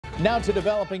Now to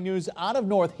developing news out of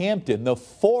Northampton, the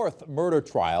fourth murder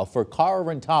trial for Cara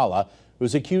Rintala,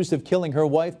 who's accused of killing her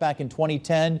wife back in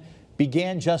 2010,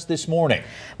 began just this morning.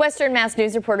 Western Mass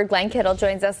News reporter Glenn Kittle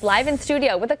joins us live in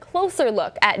studio with a closer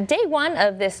look at day one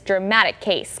of this dramatic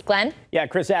case. Glenn? Yeah,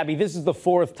 Chris, Abby, this is the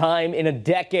fourth time in a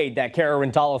decade that Cara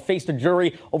Rintala faced a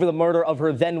jury over the murder of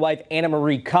her then-wife Anna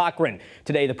Marie Cochran.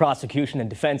 Today, the prosecution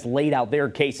and defense laid out their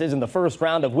cases, and the first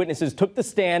round of witnesses took the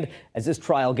stand as this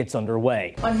trial gets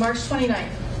underway. On March 29,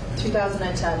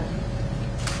 2010,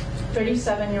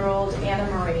 37-year-old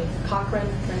Anna Marie Cochran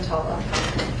Rintala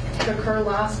took her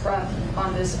last breath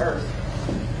on this earth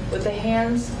with the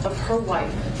hands of her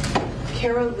wife,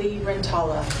 Cara Lee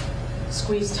Rintala,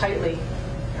 squeezed tightly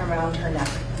around her neck.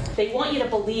 They want you to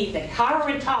believe that Cara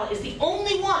Rintala is the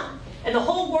only one in the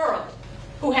whole world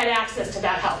who had access to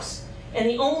that house, and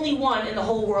the only one in the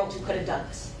whole world who could have done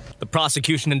this. The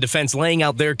prosecution and defense laying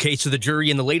out their case to the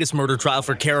jury in the latest murder trial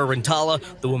for Cara Rintala,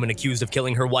 the woman accused of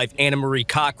killing her wife Anna Marie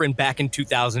Cochran back in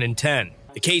 2010.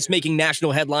 The case making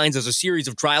national headlines as a series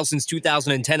of trials since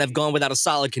 2010 have gone without a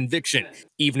solid conviction.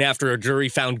 Even after a jury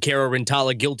found Cara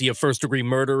Rintala guilty of first-degree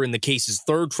murder in the case's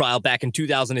third trial back in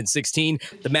 2016,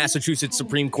 the Massachusetts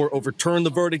Supreme Court overturned the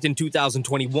verdict in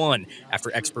 2021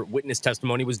 after expert witness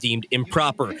testimony was deemed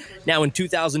improper. Now in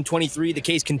 2023, the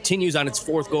case continues on its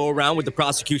fourth go-around with the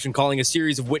prosecution calling a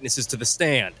series of witnesses to the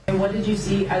stand. And what did you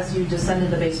see as you descended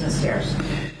the basement stairs?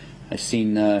 I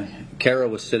seen Cara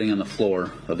was sitting on the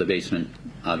floor of the basement,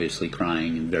 obviously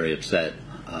crying and very upset,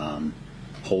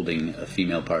 holding a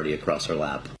female party across her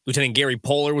lap. Lieutenant Gary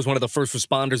Poehler was one of the first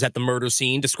responders at the murder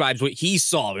scene, describes what he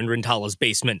saw in Rintala's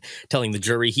basement, telling the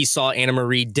jury he saw Anna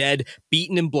Marie dead,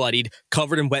 beaten and bloodied,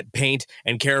 covered in wet paint,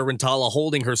 and Cara Rintala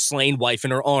holding her slain wife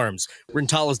in her arms.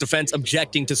 Rintala's defense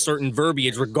objecting to certain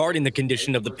verbiage regarding the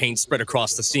condition of the paint spread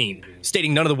across the scene,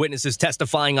 stating none of the witnesses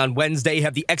testifying on Wednesday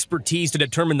have the expertise to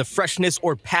determine the freshness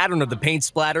or pattern of the paint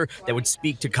splatter that would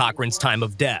speak to Cochran's time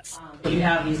of death. You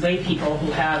have these lay people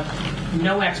who have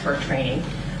no expert training,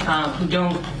 who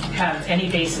don't have any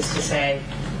basis to say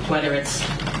whether it's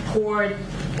poured,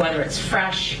 whether it's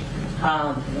fresh.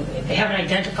 They haven't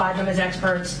identified them as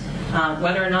experts.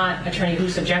 Whether or not Attorney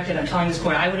Who's objected, I'm telling this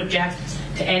court, I would object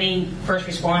to any first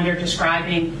responder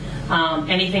describing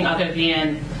anything other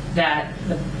than that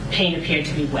the paint appeared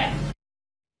to be wet.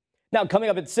 Now, coming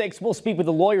up at 6, we'll speak with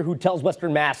a lawyer who tells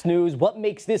Western Mass News what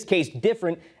makes this case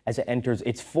different as it enters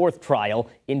its fourth trial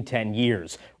in 10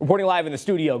 years. Reporting live in the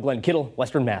studio, Glenn Kittle,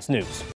 Western Mass News.